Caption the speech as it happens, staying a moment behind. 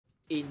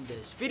In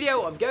this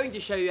video I'm going to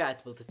show you how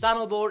to build a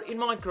tunnel bore in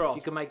Minecraft.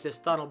 You can make this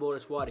tunnel bore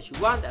as wide as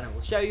you want and I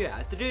will show you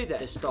how to do that.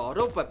 To start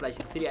off by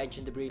placing 3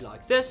 ancient debris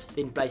like this,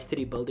 then place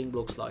 3 building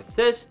blocks like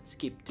this,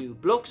 skip 2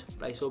 blocks,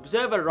 place an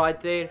observer right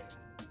there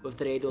with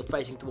the red dot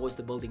facing towards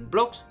the building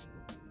blocks.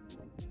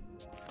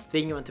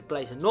 Then you want to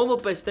place a normal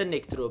piston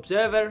next to the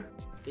observer.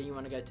 Then you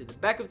want to go to the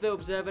back of the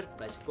observer,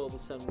 place a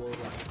cobblestone wall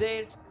right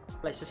there.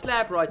 Place a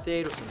slab right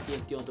there with some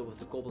TNT on top of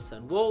the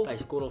cobblestone wall.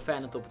 Place a coral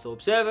fan on top of the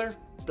observer.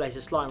 Place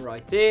a slime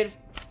right there.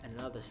 And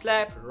another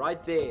slab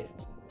right there.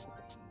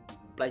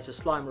 Place a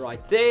slime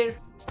right there.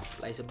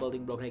 Place a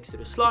building block next to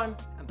the slime.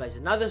 And place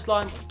another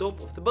slime on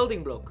top of the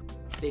building block.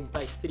 Then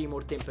place 3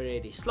 more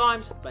temporary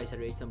slimes. Place a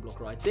redstone block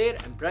right there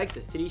and break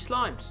the 3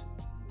 slimes.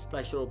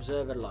 Place your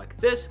observer like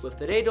this with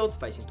the red dot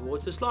facing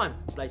towards the slime.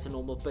 Place a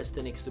normal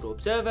piston next to the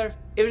observer.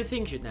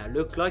 Everything should now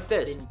look like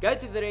this. Then go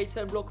to the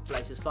redstone block,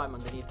 place a slime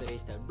underneath the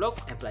redstone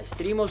block and place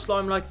 3 more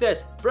slime like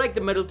this. Break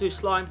the middle 2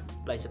 slime,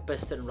 place a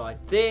piston right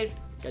there.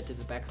 Go to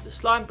the back of the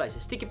slime, place a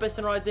sticky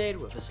piston right there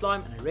with a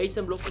slime and a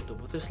redstone block on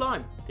top of the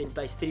slime. Then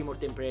place 3 more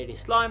temporary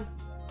slime.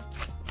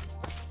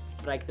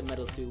 Break the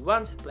middle 2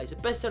 once, place a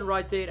piston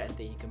right there and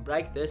then you can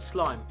break this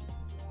slime.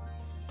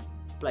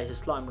 Place a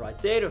slime right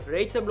there with a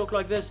redstone block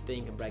like this, then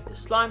you can break the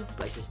slime.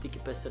 Place a sticky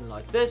piston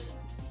like this.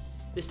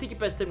 The sticky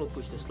piston will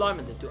push the slime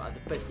and the 2 other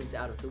pistons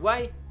out of the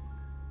way.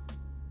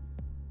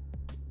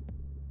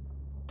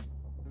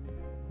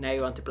 Now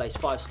you want to place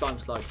 5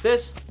 slimes like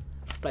this.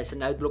 Place a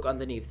node block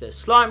underneath the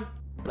slime.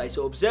 Place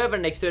an observer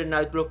next to the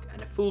node block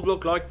and a full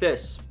block like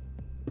this.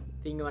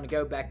 Then you want to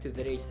go back to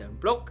the redstone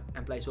block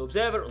and place an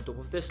observer on top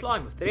of the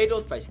slime with the red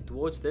dot facing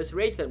towards this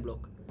redstone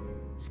block.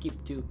 Skip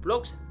 2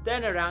 blocks,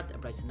 turn around and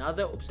place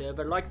another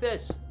observer like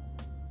this.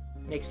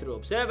 Next to the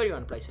observer you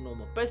want to place a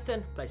normal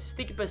piston, place a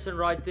sticky piston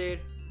right there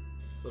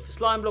with a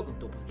slime block on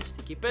top of the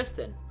sticky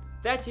piston.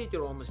 That's it,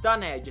 you're almost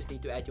done. Now you just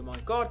need to add your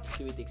minecart,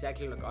 do it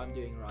exactly like I'm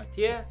doing right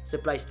here. So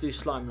place 2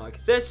 slime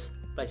like this.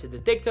 Place a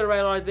detector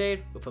rail right there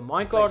with a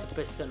minecart, place a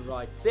piston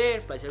right there,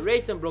 place a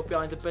redstone block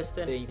behind the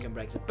piston, then you can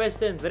break the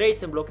piston, the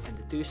redstone block and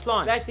the 2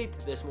 slimes. That's it,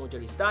 this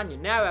module is done, you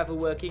now have a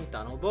working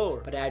tunnel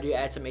bore. But how do you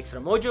add some extra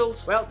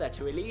modules? Well,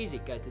 that's really easy.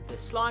 Go to the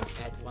slime,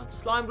 add 1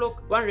 slime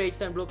block, 1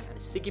 redstone block and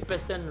a sticky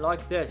piston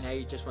like this. Now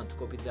you just want to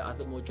copy the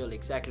other module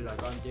exactly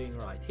like I'm doing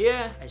right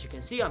here. As you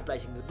can see, I'm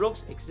placing the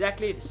blocks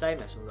exactly the same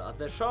as on the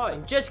other side.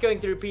 I'm just going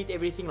to repeat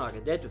everything like I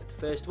did with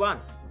the first one.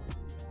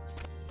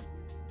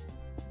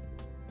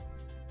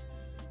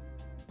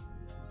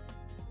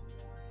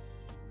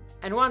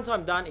 And once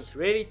I'm done, it's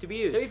ready to be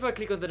used. So if I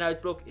click on the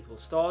node block, it will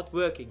start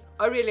working.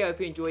 I really hope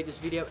you enjoyed this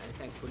video and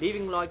thanks for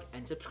leaving a like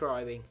and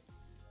subscribing.